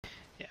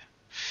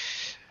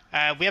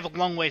We have a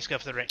long way to go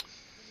for the ring,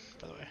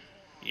 by the way.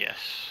 Yes.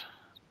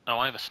 Oh,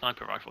 I have a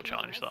sniper rifle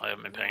challenge that I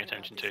haven't been paying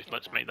attention to.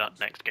 Let's make that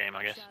next game,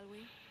 I guess.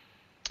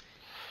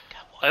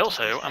 God, I what does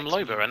also this am X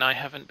Loba, mean? and I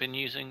haven't been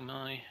using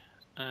my.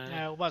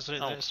 No, what's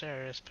it? Alt. This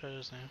area, I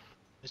suppose now.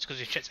 It's because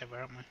your shit's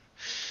everywhere, aren't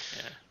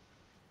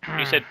Yeah.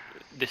 You said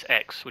this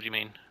X. What do you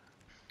mean?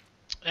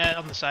 we?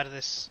 On the side of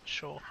this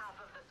shore.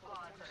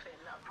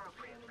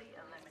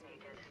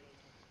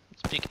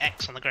 It's a big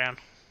X on the ground.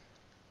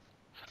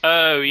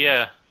 Oh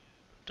yeah.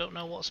 Don't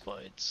know what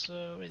spot it's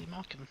really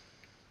marking.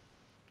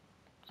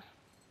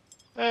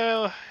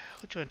 What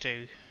do you want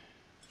to do?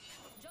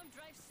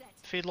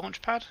 Feed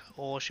launch pad,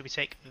 or should we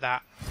take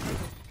that?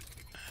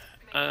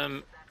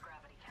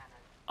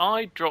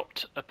 I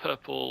dropped a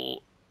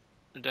purple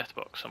death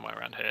box somewhere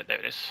around here. There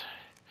it is.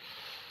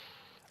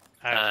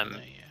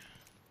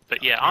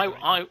 But yeah,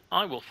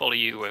 I will follow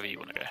you wherever you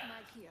want to go.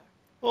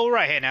 Well, we're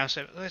right here now,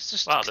 so let's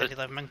just Wow, extend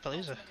 11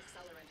 Palooza.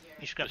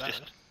 You should grab that.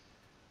 Just,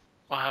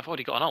 well, I've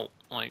already got an ult.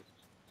 Like,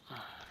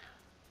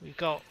 we've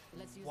got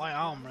white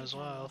armor as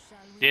well.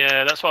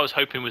 Yeah, that's what I was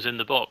hoping was in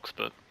the box,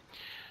 but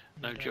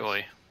no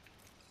joy.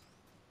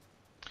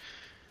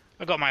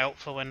 I got my ult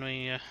for when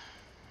we.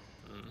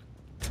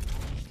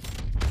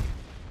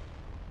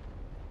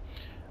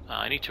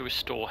 I need to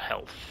restore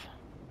health.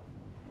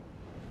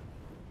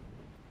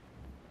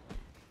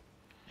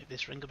 Maybe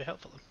this ring will be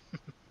helpful then.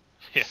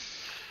 Yeah.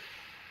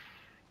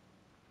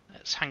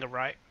 Let's hang a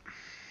right.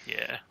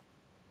 Yeah.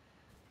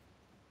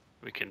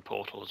 We can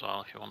portal as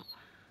well if you want.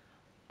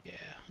 Yeah,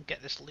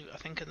 get this loot I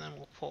think, and then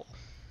we'll portal.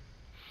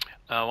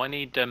 Oh, I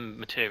need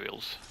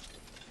materials.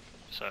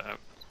 So.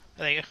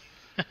 There you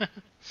go.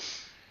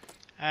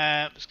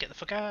 Let's get the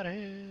fuck out of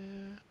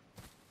here.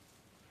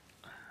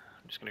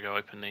 I'm just gonna go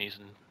open these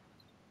and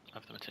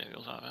have the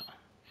materials out of it,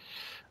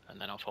 and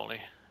then I'll follow you.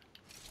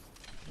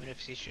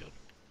 University shield.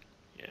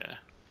 Yeah.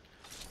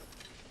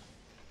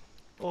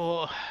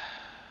 Or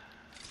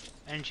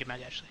energy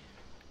mag actually.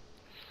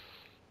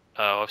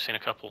 Oh, I've seen a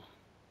couple.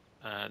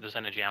 There's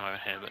energy ammo in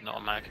here, but not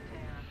a mag.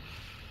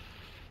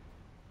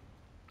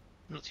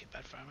 Not too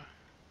bad for ammo.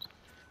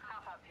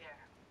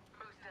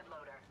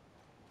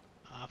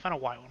 I found a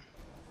white one.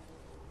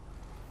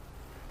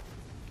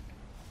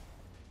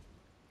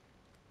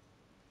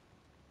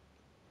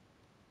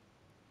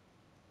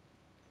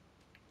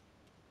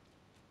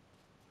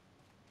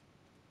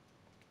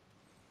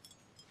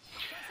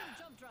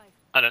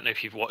 I don't know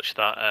if you've watched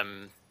that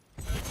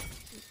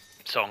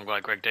song by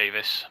Greg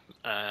Davis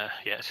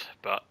yet,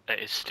 but it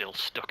is still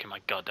stuck in my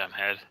goddamn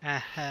head.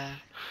 I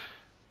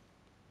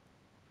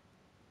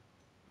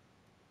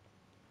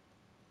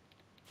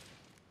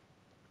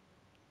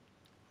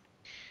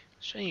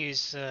was trying to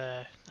use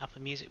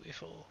Apple Music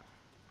before,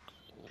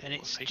 and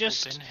it's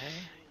just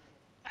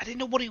I didn't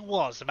know what it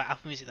was about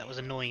Apple Music that was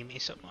annoying me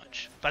so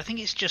much, but I think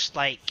it's just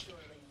like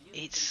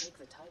it's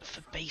for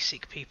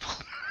basic people.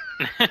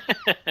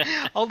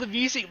 All the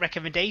music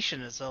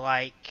recommendations are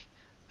like,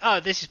 oh,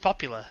 this is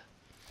popular,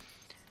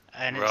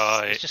 and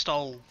it's just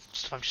all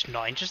stuff I'm just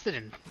not interested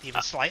in,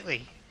 even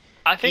slightly.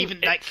 I think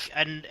even like,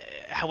 and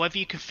however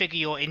you configure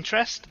your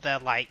interest, they're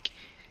like,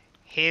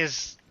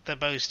 here's the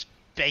most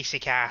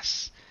basic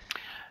ass.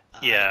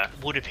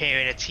 Would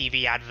appear in a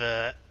TV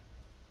advert.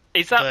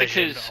 Is that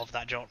because of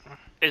that genre?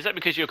 Is that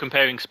because you're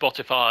comparing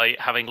Spotify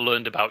having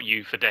learned about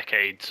you for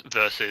decades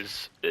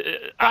versus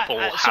Apple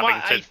having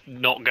to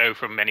not go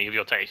from many of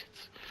your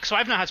tastes? So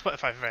I've not had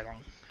Spotify for very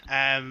long.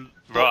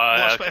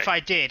 What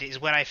Spotify did is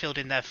when I filled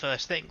in their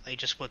first thing, they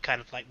just were kind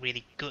of like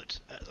really good.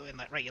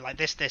 Right, you like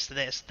this, this,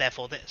 this,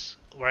 therefore this.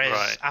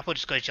 Whereas Apple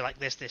just goes, you like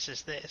this, this,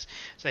 this, this.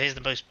 So here's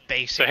the most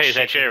basic. So here's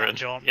Ed Sheeran.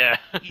 Yeah.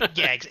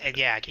 yeah, I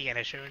can get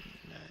Ed Sheeran,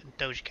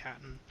 Doja Cat,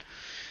 and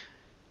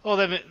all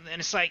them. And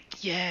it's like,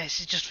 yeah, this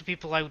is just for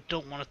people I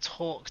don't want to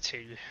talk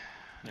to.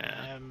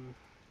 Yeah.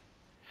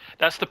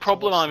 That's the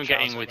problem I'm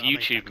getting with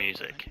YouTube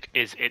music,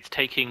 is it's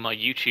taking my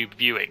YouTube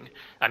viewing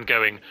and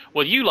going,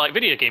 well, you like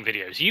video game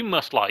videos, you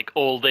must like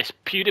all this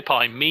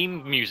PewDiePie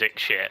meme music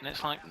shit. And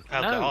it's like,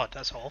 oh no, God,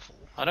 that's awful.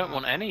 I don't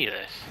want any of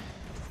this.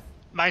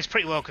 Mine's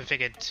pretty well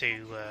configured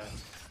to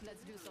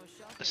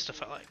the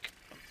stuff I like.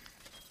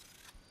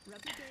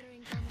 But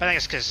I think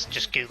it's because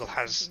just Google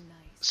has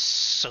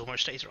so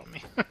much data on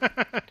me.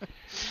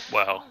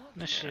 Well,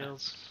 the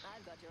shields.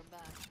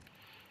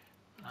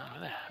 Oh, where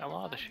the hell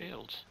are the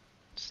shields?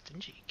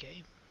 Stingy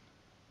game.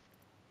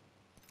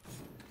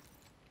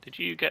 Did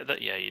you get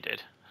that? Yeah, you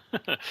did.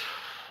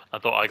 I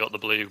thought I got the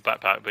blue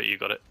backpack, but you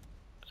got it.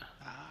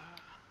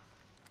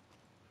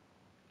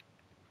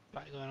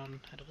 Back going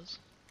on ahead of us.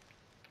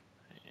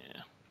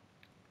 Yeah.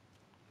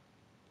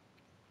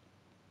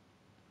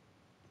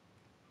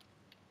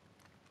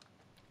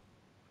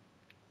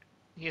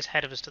 He is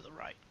ahead of us to the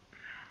right.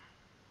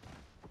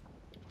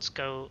 Let's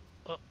go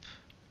up.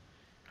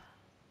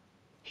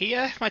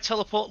 Here, if my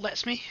teleport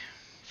lets me.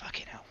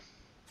 Fucking hell.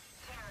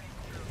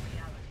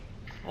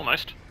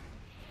 Almost.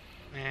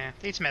 Yeah,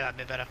 they need to make that a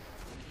bit better.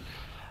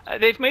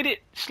 They've made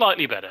it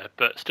slightly better,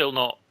 but still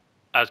not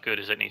as good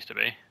as it needs to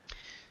be.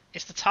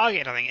 It's the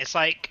target, I think. It's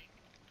like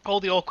all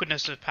the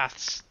awkwardness of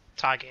paths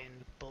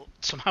targeting, but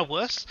somehow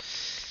worse.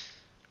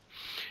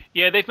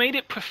 Yeah, they've made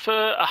it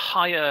prefer a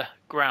higher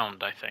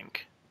ground, I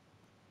think.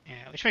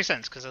 Yeah, which makes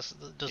sense because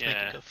that does make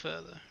it go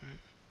further. Right?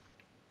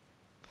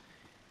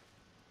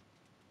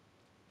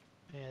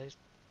 Yeah, it's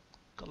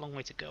got a long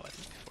way to go, I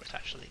think, before it's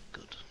actually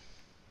good.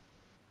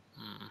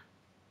 Hmm.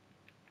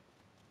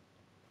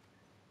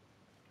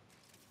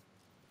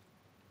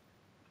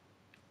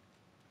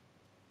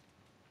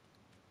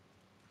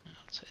 I'll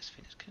say it's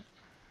finished.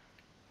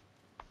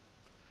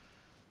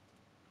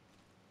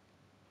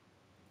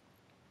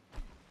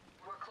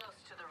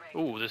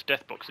 Ooh, there's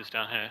death boxes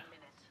down here.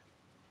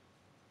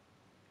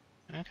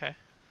 Okay.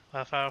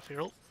 How far off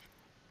your ult?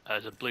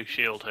 There's a blue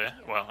shield here.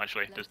 Well,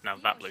 actually, there's now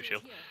that blue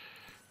shield.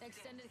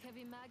 Extended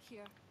heavy mag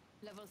here.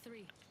 Level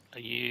 3. Are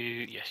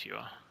you? Yes, you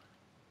are.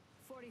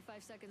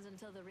 45 seconds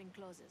until the ring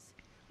closes.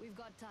 We've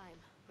got time,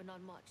 but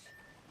not much.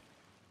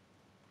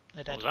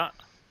 They're dead. What was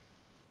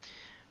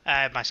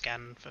that? My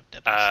scan for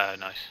dead.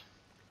 Nice.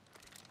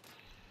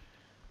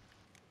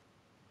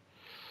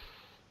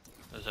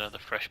 There's another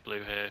fresh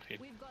blue here. If you...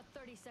 We've got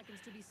 30 seconds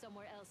to be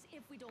somewhere else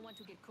if we don't want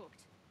to get cooked.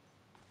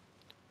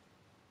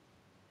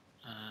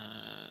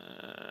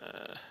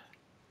 I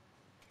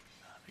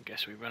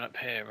guess we run up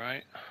here,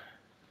 right?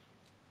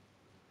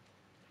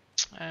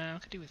 I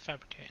could do with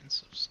fabricating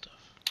some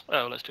stuff.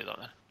 Oh, let's do that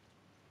then.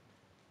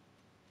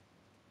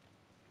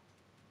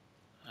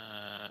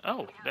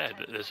 Oh,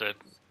 there's a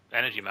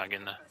energy mag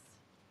in there.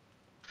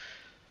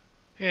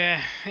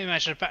 Yeah,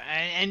 imagine an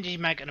energy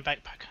mag and a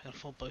backpack. I can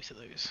afford both of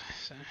those.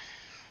 So.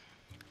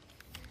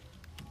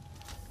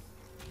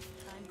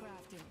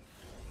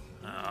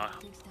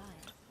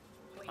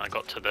 I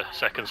got to the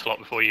second slot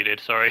before you did,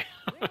 sorry.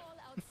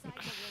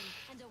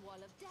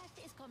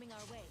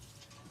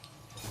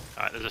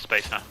 Alright, there's a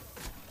space now.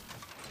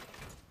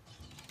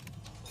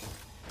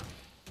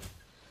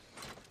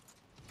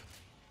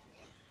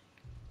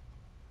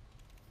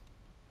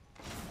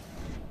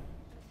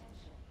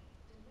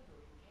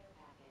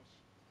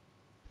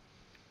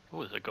 Oh,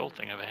 there's a gold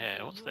thing over here.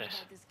 What's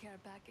this?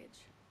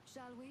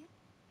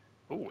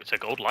 Oh, it's a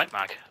gold light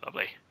mag.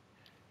 Lovely.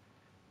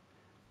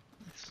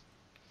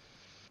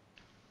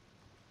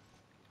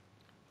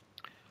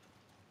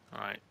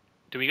 Alright.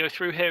 Do we go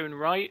through here and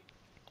right?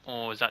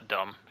 Or is that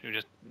dumb? Should we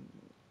just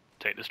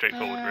take the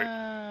straightforward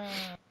route?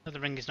 The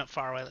ring is not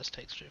far away, let's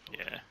take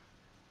straightforward. Yeah.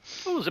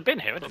 Oh, there's a bin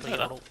here. I didn't know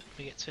that.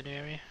 We get to the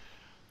area.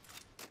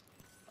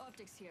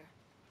 Optics here.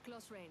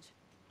 Close range.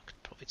 I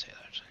could probably take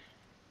that actually.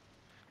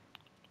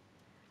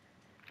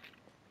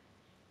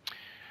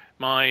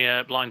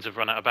 My blinds have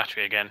run out of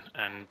battery again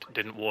and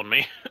didn't warn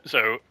me,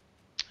 so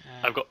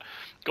I've got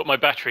my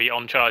battery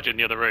on charge in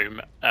the other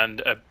room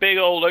and a big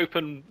old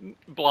open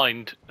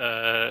blind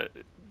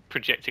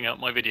projecting out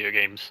my video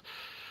games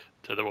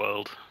to the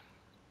world.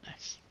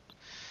 Nice.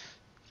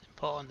 It's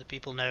important that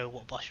people know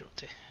what boss you're up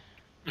to.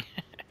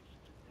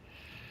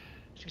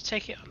 Should we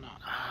take it or not?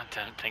 I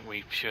don't think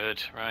we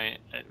should, right?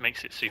 It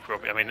makes it super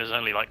obvious. I mean, there's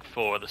only like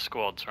 4 of the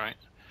squads, right?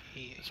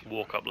 Yeah. Just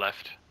walk up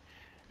left.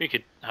 We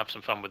could have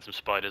some fun with some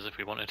spiders if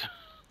we wanted.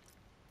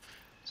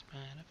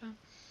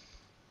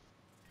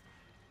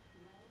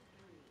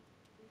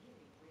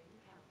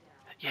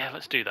 Yeah,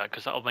 let's do that,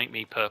 because that'll make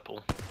me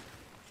purple.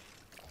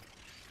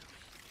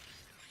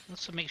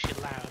 Also makes you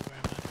loud,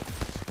 right?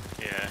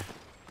 Yeah.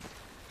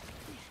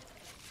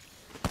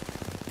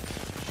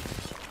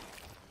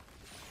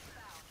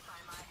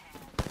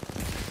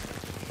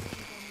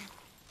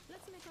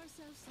 Let's make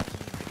ourselves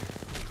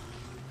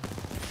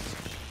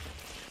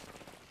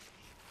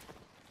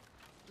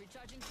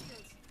recharging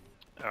shields.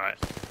 Alright.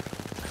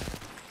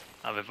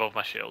 I've evolved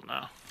my shield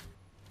now.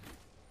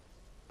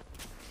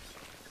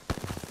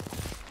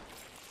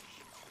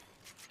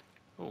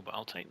 Oh, but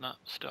I'll take that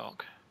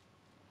stock.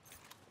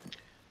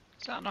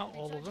 Is that not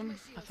all of them?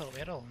 I thought we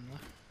had all of them there.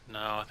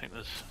 No, I think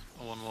there's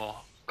one more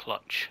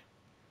clutch.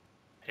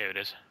 Here it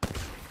is.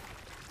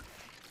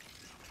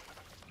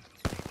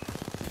 That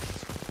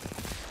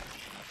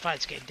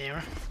fight's getting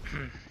nearer.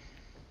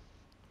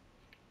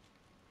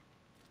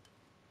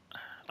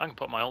 I can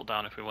put my ult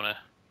down if we want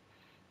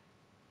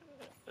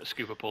to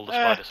scoop up all the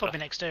spider stuff. Probably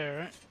next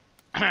door,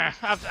 right?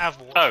 I've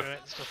walked through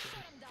it.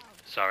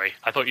 Sorry,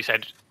 I thought you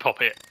said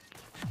pop it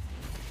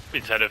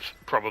instead of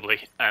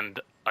probably, and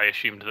I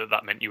assumed that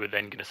that meant you were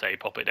then going to say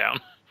pop it down.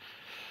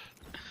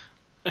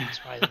 That's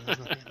right, there's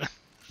nothing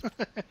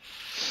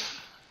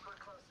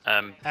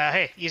in there.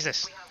 Hey, use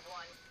this.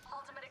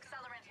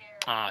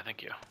 Ah,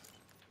 thank you.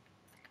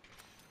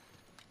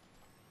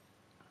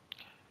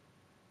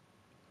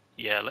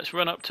 Yeah, let's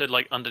run up to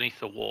like underneath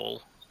the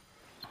wall.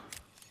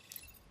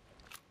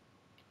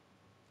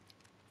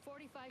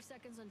 45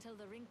 seconds until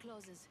the ring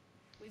closes.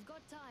 We've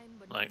got time,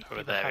 but like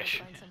over there-ish.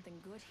 find something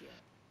good here.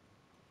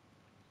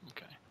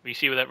 Okay. Well, you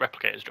see where that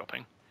replicator is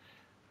dropping?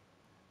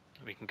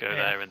 We can go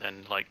there and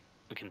then like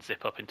we can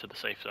zip up into the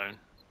safe zone.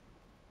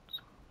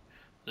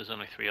 There's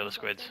only 3 other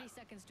squids. 30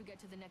 seconds to get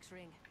to the next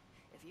ring.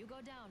 If you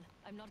go down,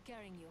 I'm not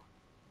carrying you.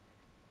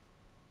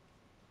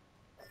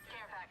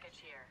 Care package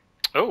here.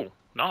 Oh,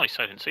 nice!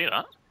 I didn't see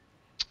that.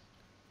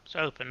 It's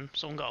open.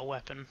 Someone got a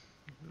weapon.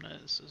 No,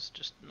 this is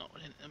just not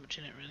much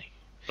in it really.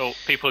 Oh,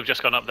 people have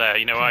just gone up there.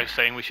 You know, I was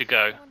saying we should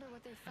go.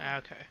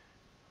 Okay.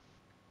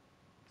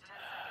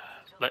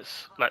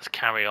 Let's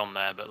carry on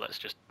there, but let's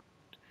just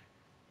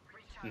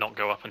not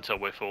go up until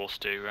we're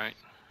forced to, right?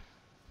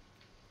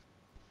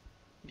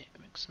 Yeah, it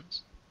makes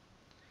sense.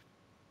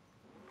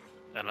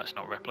 And let's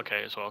not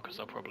replicate as well, because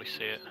they'll probably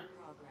see it.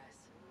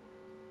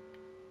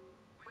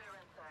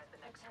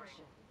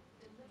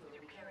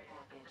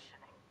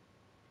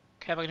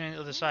 Okay, by going to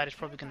the other side, it's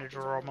probably going to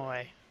draw them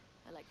away.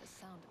 I like the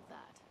sound of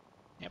that.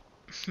 Yep.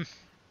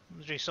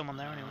 There's really someone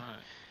there anyway.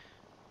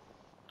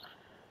 Right.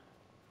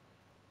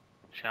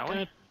 Shall Gonna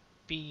we?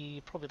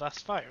 be probably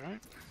last fight, right?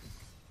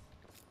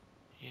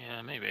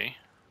 Yeah, maybe.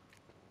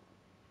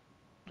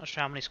 Not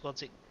sure how many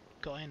squads it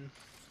got in.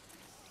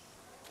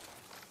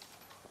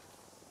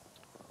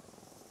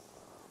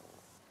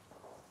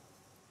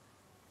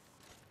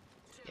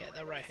 Yeah,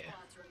 they're right here.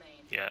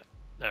 Yeah,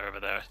 they're over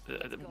there.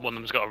 One of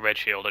them's got a red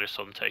shield, I just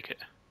saw them take it.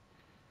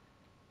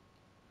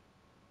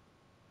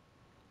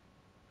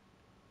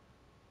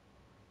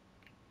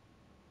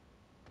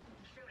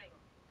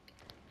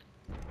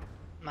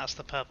 And that's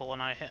the purple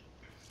one I hit.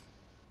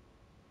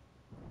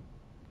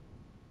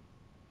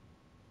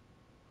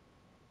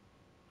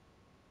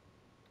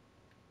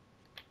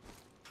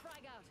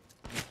 Frag out.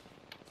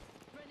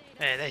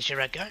 Hey, there's your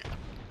red guy.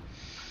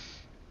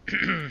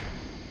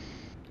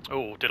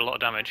 Oh, did a lot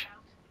of damage.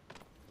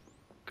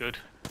 Good.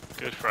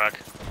 Good frag.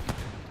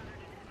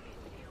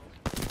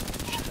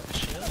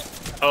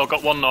 Oh,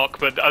 got one knock,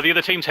 but are the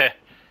other teams here?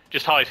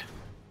 Just hide.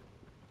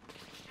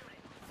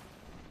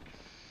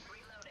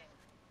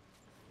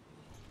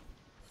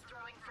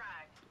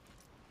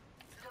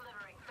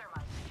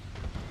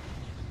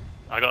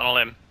 I got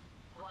on him.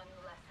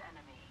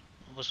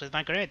 Was with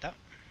my grenade, that.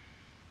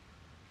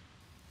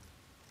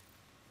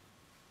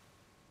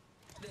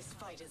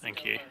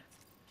 Thank you.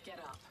 Get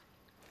up.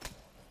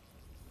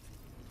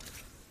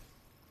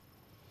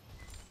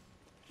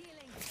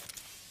 Healing.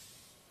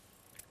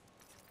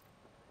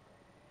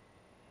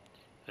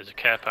 There's a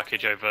care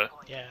package over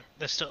Yeah,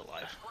 they're still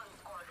alive.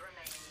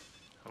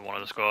 one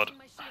of the squad.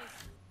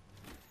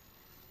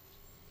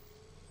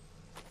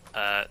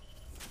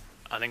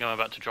 I think I'm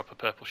about to drop a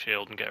purple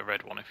shield and get a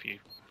red one if you...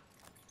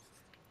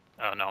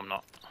 Oh, no, I'm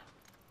not.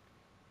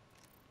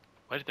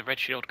 Where did the red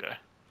shield go?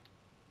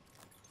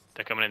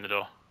 They're coming in the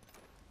door.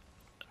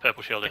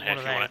 Purple shield in here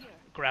if you want it.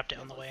 Grabbed it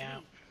on the way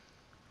out.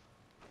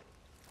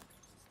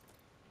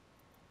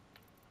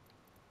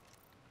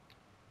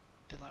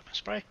 Didn't like my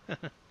spray.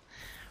 Alright,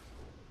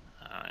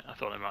 I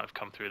thought they might have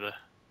come through the...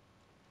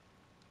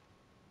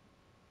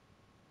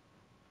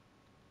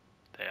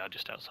 They are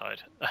just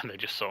outside, and they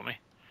just saw me.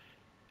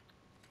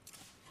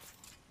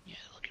 Yeah,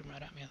 looking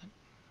right at me, I think.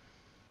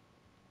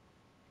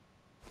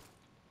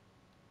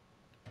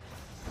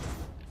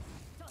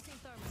 Tossing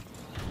thermal.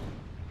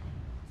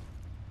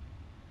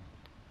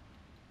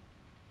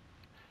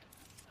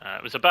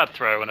 It was a bad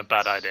throw and a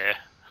bad idea.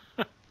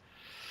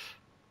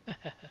 A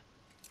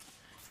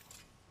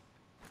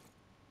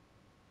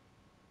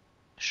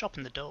shop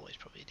in the doorway is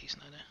probably a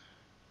decent idea.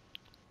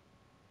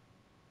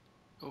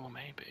 Oh,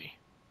 maybe.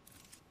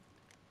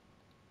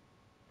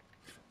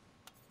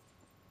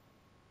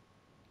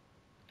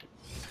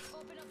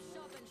 Open up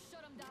shop and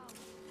shut them down.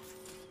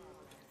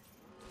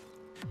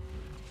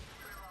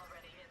 We're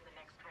already in the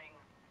next ring.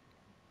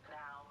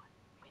 Now,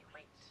 we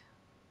wait.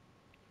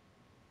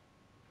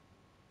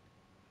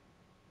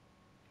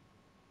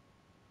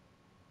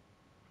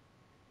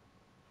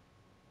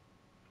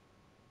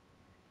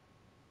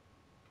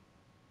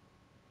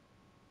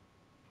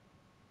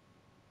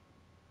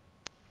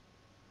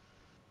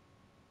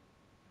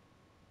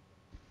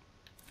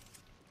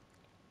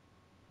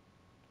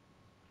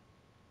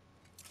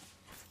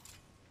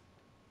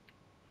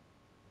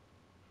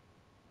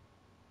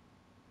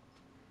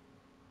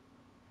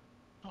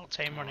 Old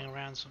team running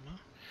around somewhere.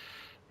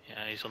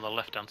 Yeah, he's on the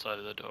left-hand side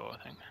of the door, I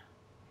think.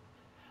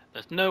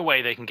 There's no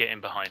way they can get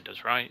in behind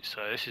us, right?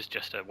 So this is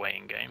just a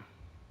waiting game.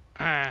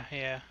 Ah,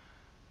 yeah.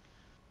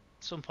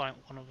 At some point,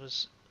 one of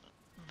us,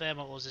 them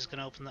or us, is going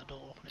to open that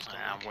door. And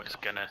It's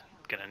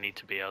gonna need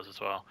to be us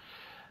as well.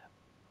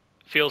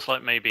 Feels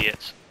like maybe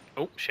it's...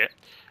 Oh, shit.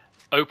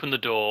 Open the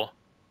door.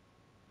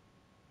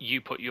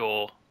 You put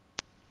your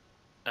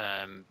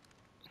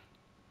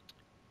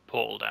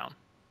portal down.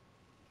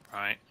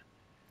 Right?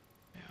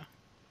 Yeah.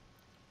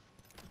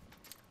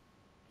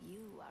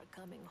 You are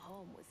coming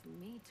home with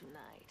me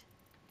tonight.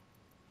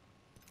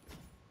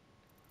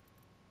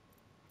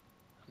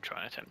 I'm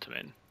trying to tempt them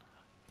in.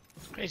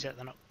 It's crazy that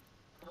they're not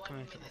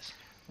coming for this.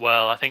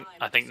 Well, I think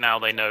now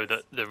they know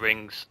that the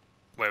ring's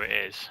where it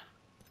is.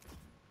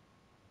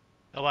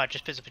 Oh wow,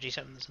 just picked up a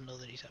G7, there's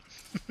another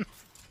G7.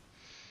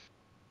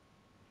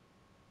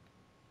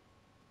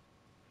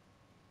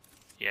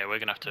 Yeah, we're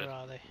gonna have Where to...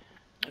 are they?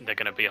 They're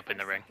gonna be up in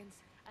the ring.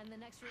 And the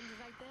next ring is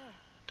right there.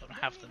 Don't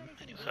have them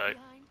anyway. So,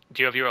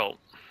 do you have your ult?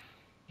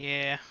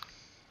 Yeah.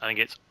 I think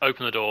it's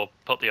open the door,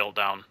 put the ult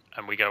down,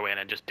 and we go in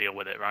and just deal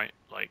with it, right?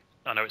 Like,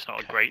 I know it's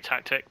not a great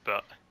tactic,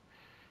 but...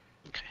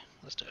 Okay.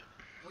 let's do it.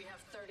 We have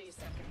 30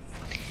 seconds.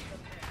 Prepare.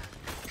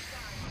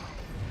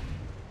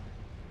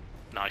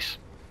 Nice.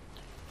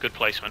 Good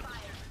placement.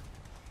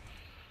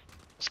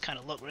 It's kind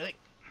of luck, really.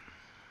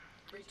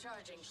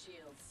 Recharging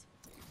shields.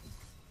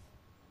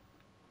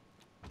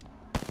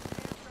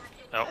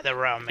 Oh, They're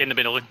around me. in the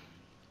middle.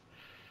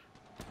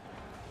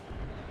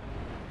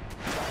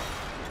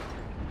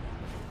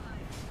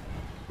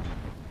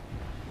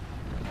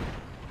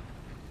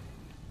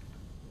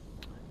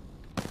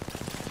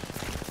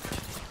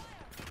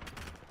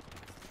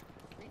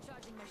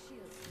 Recharging my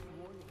shields.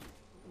 Warning.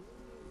 In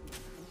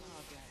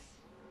progress.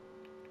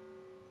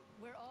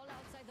 We're all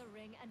outside the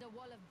ring, and a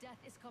wall of death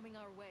is coming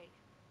our way.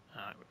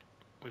 Alright,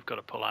 we've got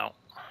to pull out.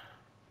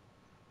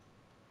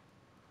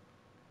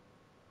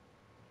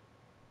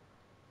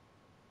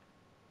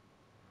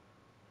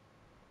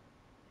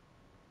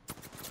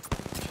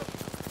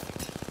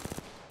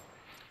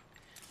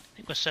 I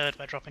think we're served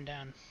by dropping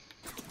down.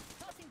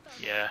 Tossing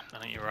thunder. Yeah, I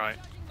think you're right.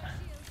 Recharging my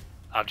shields.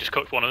 I've just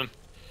cooked one of them.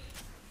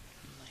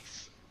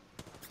 Nice.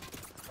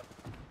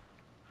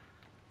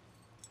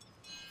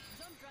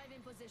 Jump drive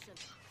in position.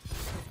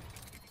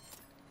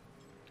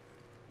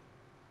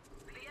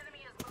 The enemy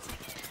is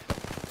moving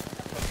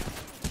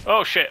in.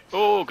 Oh shit,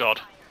 oh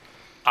god.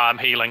 I'm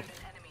healing. An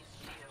enemy's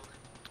shield.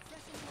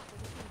 Freshening up with a heat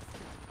stick.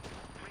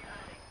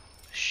 Reloading.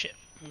 Shit,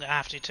 I'm gonna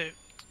have to too. Shields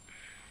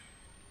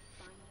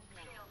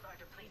are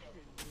depleted.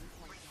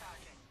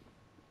 Recharging.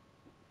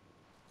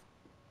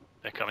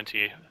 They're coming to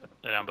you.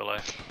 They're down below.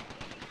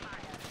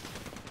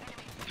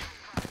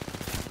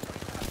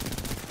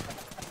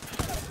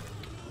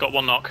 Got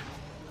one knock.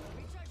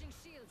 Recharging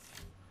shields.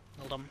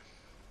 Hold on.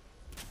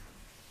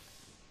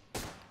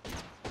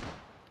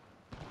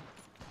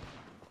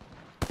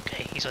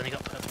 Okay, he's only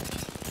got purple.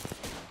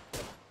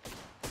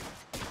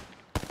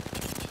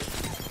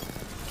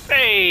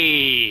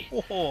 Hey!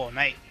 Oh,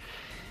 mate.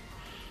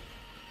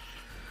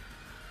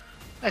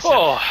 Nice.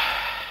 Oh!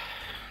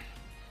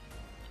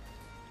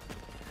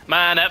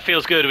 Man, that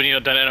feels good when you've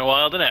not done it in a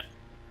while, doesn't it?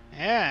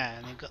 Yeah,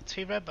 and they've got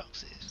 2 red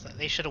boxes. Like,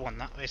 they should have won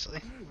that,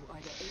 basically. You are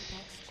the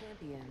Apex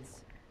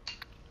champions.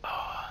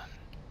 Oh.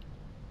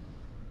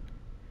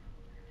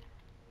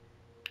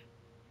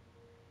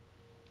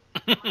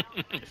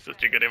 It's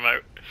such a good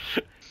emote.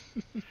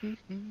 Yeah,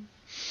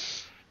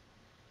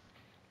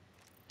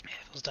 it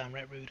feels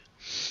downright rude.